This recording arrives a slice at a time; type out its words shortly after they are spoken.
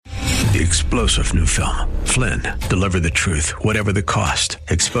The explosive new film, Flynn, deliver the truth, whatever the cost,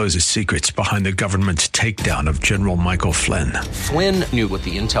 exposes secrets behind the government's takedown of General Michael Flynn. Flynn knew what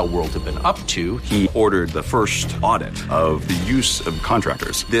the intel world had been up to. He ordered the first audit of the use of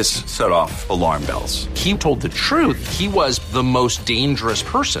contractors. This set off alarm bells. He told the truth. He was the most dangerous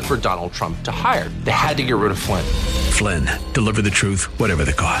person for Donald Trump to hire. They had to get rid of Flynn. Flynn, deliver the truth, whatever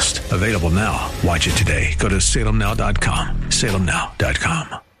the cost. Available now. Watch it today. Go to salemnow.com.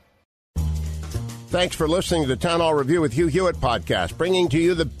 salemnow.com. Thanks for listening to the Town Hall Review with Hugh Hewitt podcast, bringing to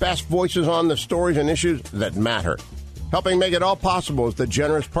you the best voices on the stories and issues that matter. Helping make it all possible is the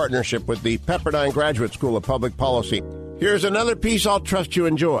generous partnership with the Pepperdine Graduate School of Public Policy. Here's another piece I'll trust you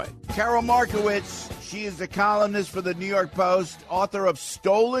enjoy. Carol Markowitz, she is the columnist for the New York Post, author of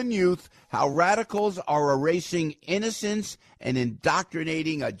Stolen Youth, How Radicals Are Erasing Innocence and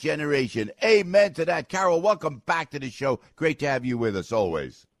Indoctrinating a Generation. Amen to that. Carol, welcome back to the show. Great to have you with us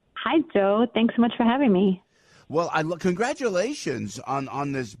always. Hi, Joe. Thanks so much for having me. Well, congratulations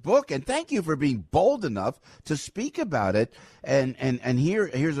on this book, and thank you for being bold enough to speak about it. And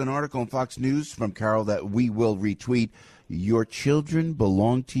here's an article on Fox News from Carol that we will retweet. Your children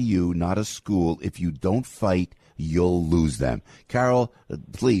belong to you, not a school. If you don't fight, you'll lose them. Carol,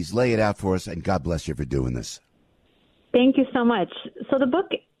 please lay it out for us, and God bless you for doing this. Thank you so much. So the book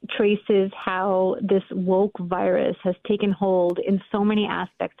traces how this woke virus has taken hold in so many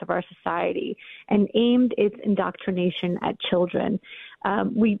aspects of our society and aimed its indoctrination at children.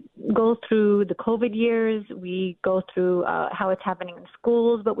 We go through the COVID years, we go through how it's happening in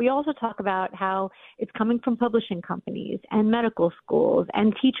schools, but we also talk about how it's coming from publishing companies and medical schools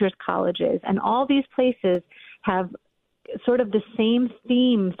and teachers' colleges, and all these places have sort of the same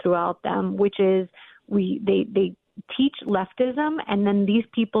theme throughout them, which is they teach leftism, and then these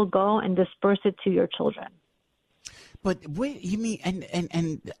people go and disperse it to your children. But wait, you mean,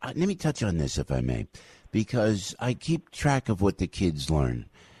 and let me touch on this, if I may, because I keep track of what the kids learn.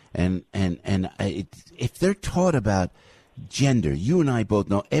 And if they're taught about gender, you and I both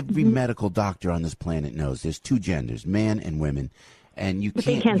know, every medical doctor on this planet knows there's two genders, man and women. And you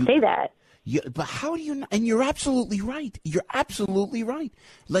can't say that. But how do you know? And you're absolutely right. You're absolutely right.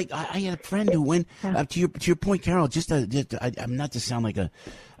 Like I had a friend who went to your point, Carol. I'm not to sound like a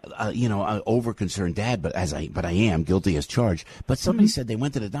over concerned dad, but I am guilty as charged. But somebody said they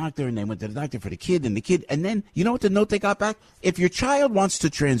went to the doctor and they went to the doctor for the kid, and then you know what the note they got back? If your child wants to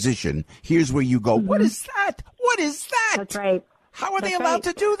transition, here's where you go. What is that? What is that? That's right. How are they allowed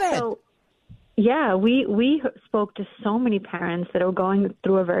to do that? So, yeah, we spoke to so many parents that are going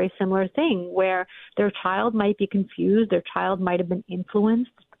through a very similar thing where their child might be confused, their child might have been influenced,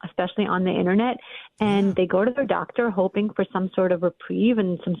 especially on the internet, and they go to their doctor hoping for some sort of reprieve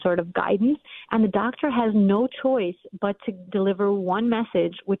and some sort of guidance, and the doctor has no choice but to deliver one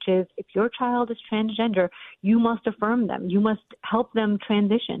message, which is if your child is transgender, you must affirm them. You must help them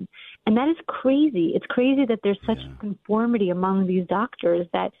transition. And that is crazy. It's crazy that there's such conformity among these doctors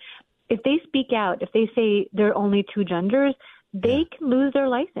that if they speak out, if they say there are only two genders, they can lose their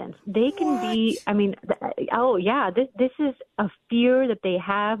license. They can be, this is a fear that they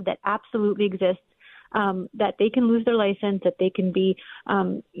have that absolutely exists, that they can lose their license, that they can be,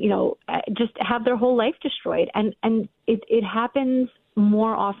 just have their whole life destroyed. And it happens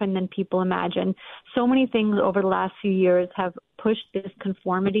more often than people imagine. So many things over the last few years have pushed this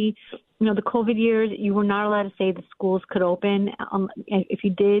conformity. You know, the COVID years, you were not allowed to say the schools could open. If you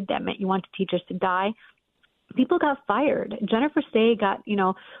did, that meant you wanted teachers to die. People got fired. Jennifer Stay got,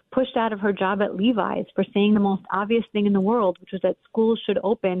 pushed out of her job at Levi's for saying the most obvious thing in the world, which was that schools should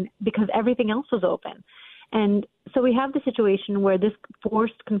open because everything else was open. And so we have the situation where this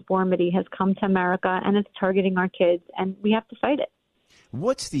forced conformity has come to America and it's targeting our kids, and we have to fight it.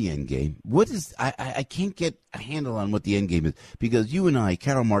 What's the end game? What is I can't get a handle on what the end game is, because you and I,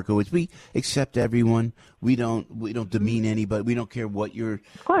 Carol Markowitz, we accept everyone. We don't demean anybody. We don't care what your.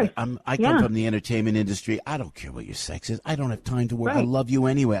 Of course. I come from the entertainment industry. I don't care what your sex is. I don't have time to work. Right. I love you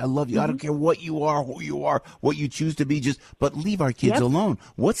anyway. I love you. I don't care what you are, who you are, what you choose to be. But leave our kids alone.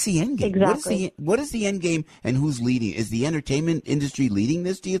 What's the end game? Exactly. What is the end game, and who's leading? Is the entertainment industry leading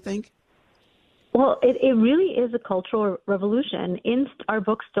this, do you think? Well, it really is a cultural revolution. In our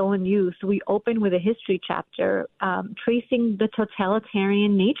book, Stolen Youth, we open with a history chapter tracing the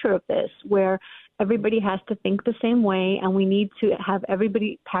totalitarian nature of this, where everybody has to think the same way, and we need to have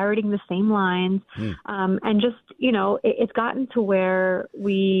everybody parroting the same lines. And just, it's gotten to where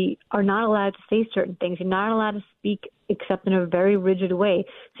we are not allowed to say certain things. You're not allowed to speak except in a very rigid way.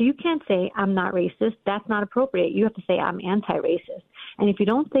 So you can't say, I'm not racist. That's not appropriate. You have to say, I'm anti-racist. And if you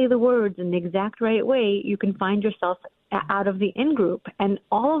don't say the words in the exact right way, you can find yourself out of the in-group. And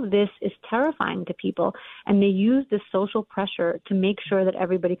all of this is terrifying to people. And they use this social pressure to make sure that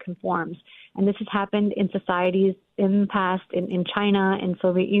everybody conforms. And this has happened in societies in the past, in China, in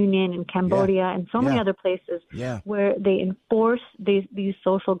Soviet Union, in Cambodia, and so many other places where they enforce these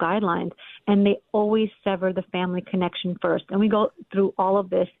social guidelines, and they always sever the family connection first. And we go through all of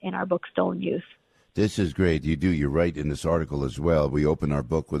this in our book, Stolen Youth. This is great. You do. You're right in this article as well. We open our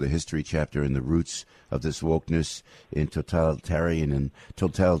book with a history chapter in the roots of this wokeness in totalitarian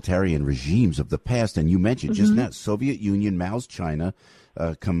regimes of the past. And you mentioned just now, Soviet Union, Mao's China,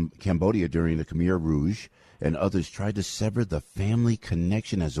 Cambodia during the Khmer Rouge, and others tried to sever the family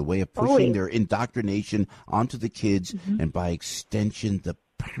connection as a way of pushing their indoctrination onto the kids and by extension the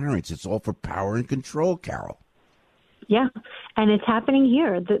parents. It's all for power and control, Carol. Yeah, and it's happening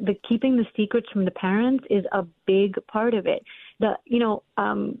here. The keeping the secrets from the parents is a big part of it.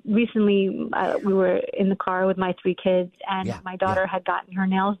 Recently we were in the car with my 3 kids, and my daughter had gotten her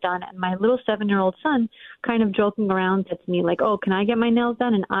nails done, and my little 7-year-old son, kind of joking around, said to me, like, "Oh, can I get my nails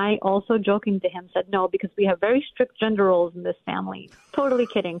done?" And I, also joking to him, said no, because we have very strict gender roles in this family. Totally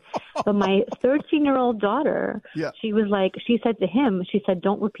kidding. But my 13-year-old daughter, she said to him,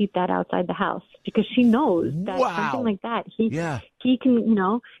 "Don't repeat that outside the house," because she knows that something like that, he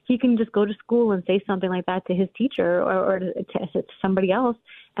can just go to school and say something like that to his teacher or to somebody else,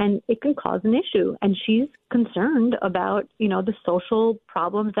 and it can cause an issue. And she's concerned about, the social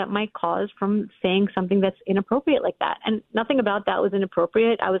problems that might cause from saying something that's inappropriate like that. And nothing about that was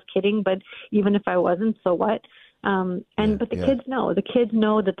inappropriate. I was kidding, but even if I wasn't, so what? But the kids know. The kids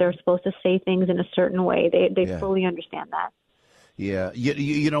know that they're supposed to say things in a certain way. They fully understand that. Yeah,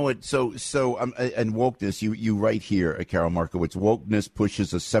 you know what? So and wokeness. You write here, Carol Markowitz. Wokeness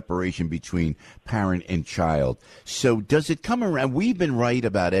pushes a separation between parent and child. So does it come around? We've been right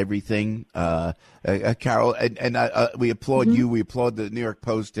about everything, Carol, and we applaud you. We applaud the New York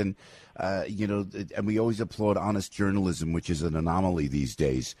Post, and and we always applaud honest journalism, which is an anomaly these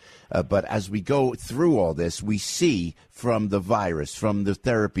days. But as we go through all this, we see from the virus, from the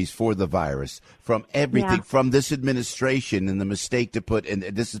therapies for the virus, from everything, from this administration and the mistake to put, and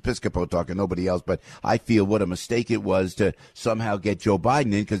this is Piscopo talking, nobody else, but I feel what a mistake it was to somehow get Joe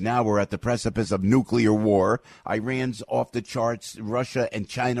Biden in, because now we're at the precipice of nuclear war. Iran's off the charts, Russia and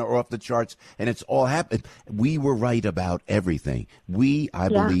China are off the charts, and it's all happened. We were right about everything. I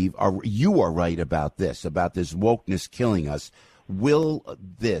believe, you are right about this wokeness killing us. Will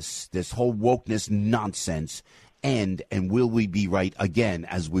this whole wokeness nonsense end, and will we be right again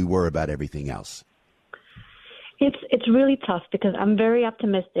as we were about everything else? It's really tough, because I'm very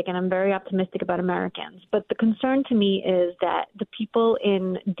optimistic, and I'm very optimistic about Americans. But the concern to me is that the people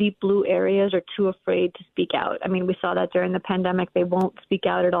in deep blue areas are too afraid to speak out. I mean, we saw that during the pandemic. They won't speak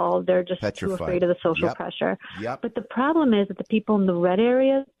out at all. They're just too afraid of the social pressure. But the problem is that the people in the red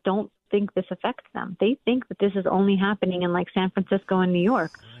areas don't think this affects them. They think that this is only happening in like San Francisco and New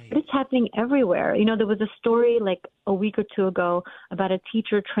York. But it's happening everywhere. There was a story like a week or two ago about a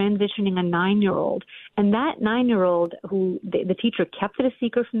teacher transitioning a 9-year-old. And that 9-year-old, who the teacher kept it a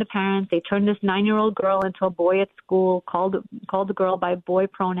secret from the parents. They turned this 9-year-old girl into a boy at school, called the girl by boy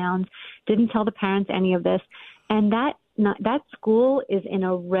pronouns, didn't tell the parents any of this. And that school is in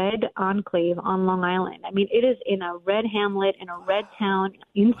a red enclave on Long Island. I mean, it is in a red hamlet, in a red town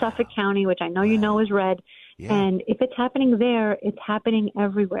in Suffolk County, which I know you know is red. Yeah. And if it's happening there, it's happening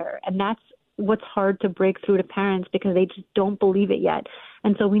everywhere. And that's what's hard to break through to parents, because they just don't believe it yet.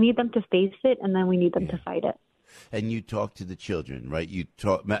 And so we need them to face it, and then we need them to fight it. And you talk to the children, right?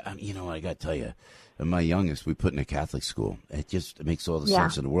 I got to tell you, my youngest, we put in a Catholic school. It makes all the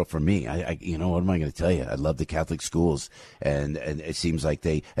sense in the world for me. What am I going to tell you? I love the Catholic schools, and it seems like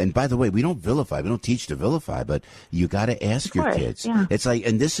and by the way, we don't vilify. We don't teach to vilify, but you got to ask your kids. Yeah. It's like,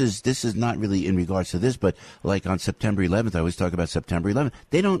 and this is not really in regards to this, but like on September 11th, I always talk about September 11th.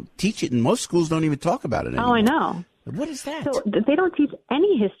 They don't teach it, and most schools don't even talk about it anymore. Oh, I know. What is that? So they don't teach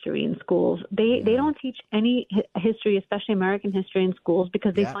any history in schools. They don't teach any history, especially American history, in schools,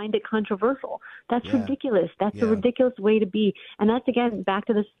 because they find it controversial. That's ridiculous. That's a ridiculous way to be. And that's, again, back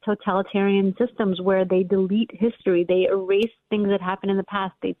to this totalitarian systems where they delete history. They erase things that happened in the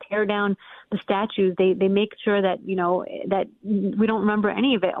past. They tear down the statues. They make sure that, that we don't remember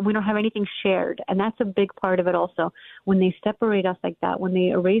any of it, and we don't have anything shared. And that's a big part of it also. When they separate us like that, when they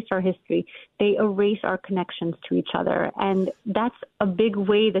erase our history, they erase our connections to each other. And that's a big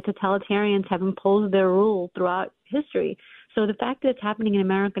way that totalitarians have imposed their rule throughout history. So the fact that it's happening in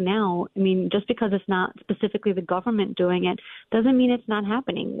America now, I mean, just because it's not specifically the government doing it, doesn't mean it's not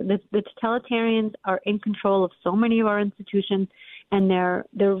happening. The totalitarians are in control of so many of our institutions, and they're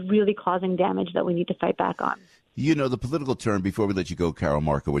really causing damage that we need to fight back on. You know, the political term, before we let you go, Carol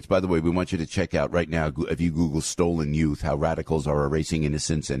Markowitz, by the way, we want you to check out right now, if you Google stolen youth, how radicals are erasing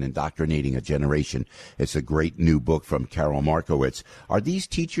innocence and indoctrinating a generation. It's a great new book from Carol Markowitz. Are these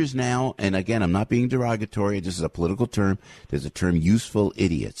teachers now, and again, I'm not being derogatory, this is a political term, there's a term, useful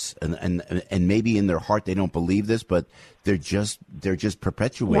idiots. And maybe in their heart they don't believe this, but they're just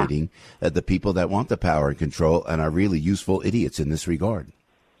perpetuating the people that want the power and control and are really useful idiots in this regard.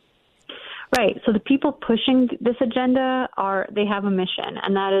 Right. So the people pushing this agenda they have a mission,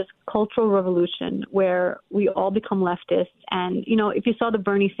 and that is cultural revolution, where we all become leftists. And, you know, if you saw the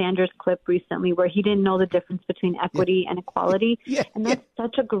Bernie Sanders clip recently where he didn't know the difference between equity and equality, and that's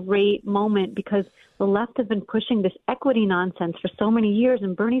such a great moment because the left has been pushing this equity nonsense for so many years,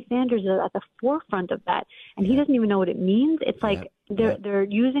 and Bernie Sanders is at the forefront of that, and he doesn't even know what it means. It's like they're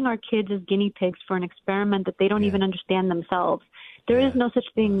using our kids as guinea pigs for an experiment that they don't even understand themselves. There is no such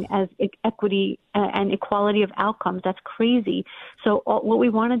thing as equity and equality of outcomes. That's crazy. So what we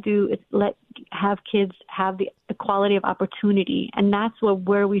want to do is have kids have the equality of opportunity, and that's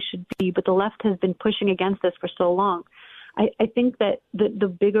where we should be. But the left has been pushing against this for so long. I think that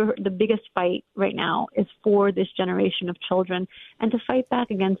the biggest fight right now is for this generation of children, and to fight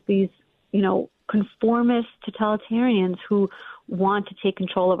back against these, you know, conformist totalitarians who want to take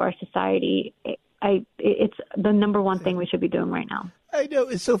control of our society. It's the number one thing we should be doing right now. I know,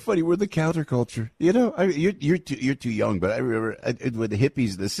 it's so funny. We're the counterculture. You know, you're too young, but I remember with the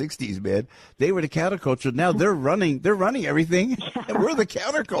hippies in the '60s, man, they were the counterculture. Now they're running everything, and we're the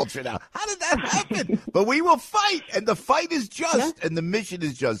counterculture now. How did that happen? But we will fight, and the fight is just, and the mission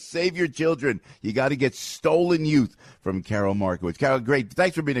is just. Save your children. You got to get stolen youth from Carol Markowitz. Carol, great.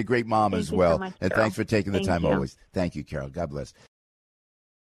 Thanks for being a great mom as well, so much, and thanks for taking the time always. Thank you, Carol. God bless.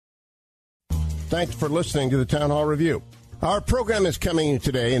 Thanks for listening to the Town Hall Review. Our program is coming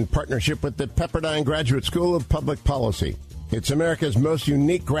today in partnership with the Pepperdine Graduate School of Public Policy. It's America's most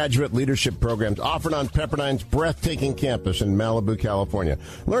unique graduate leadership programs offered on Pepperdine's breathtaking campus in Malibu, California.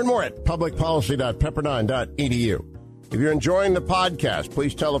 Learn more at publicpolicy.pepperdine.edu. If you're enjoying the podcast,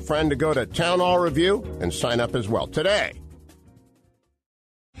 please tell a friend to go to Town Hall Review and sign up as well today.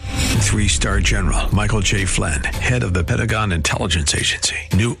 3-star General Michael J. Flynn, head of the Pentagon Intelligence Agency,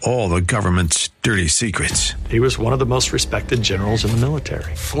 knew all the government's dirty secrets. He was one of the most respected generals in the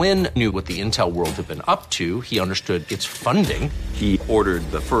military. Flynn knew what the intel world had been up to. He understood its funding. He ordered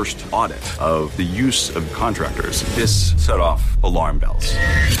the first audit of the use of contractors. This set off alarm bells.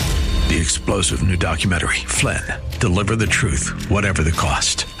 The explosive new documentary, Flynn, Deliver the Truth, Whatever the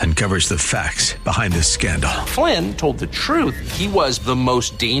Cost, uncovers the facts behind this scandal. Flynn told the truth. He was the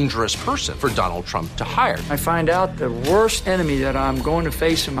most dangerous person for Donald Trump to hire. I find out the worst enemy that I'm going to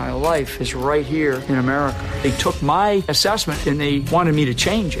face in my life is right here in America. They took my assessment and they wanted me to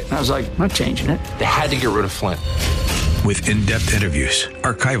change it. And I was like, I'm not changing it. They had to get rid of Flynn. With in-depth interviews,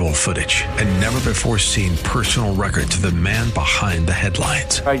 archival footage, and never-before-seen personal records of the man behind the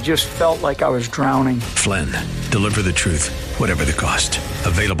headlines. I just felt like I was drowning. Flynn, Deliver the Truth, Whatever the Cost.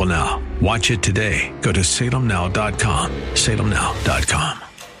 Available now. Watch it today. Go to salemnow.com. salemnow.com.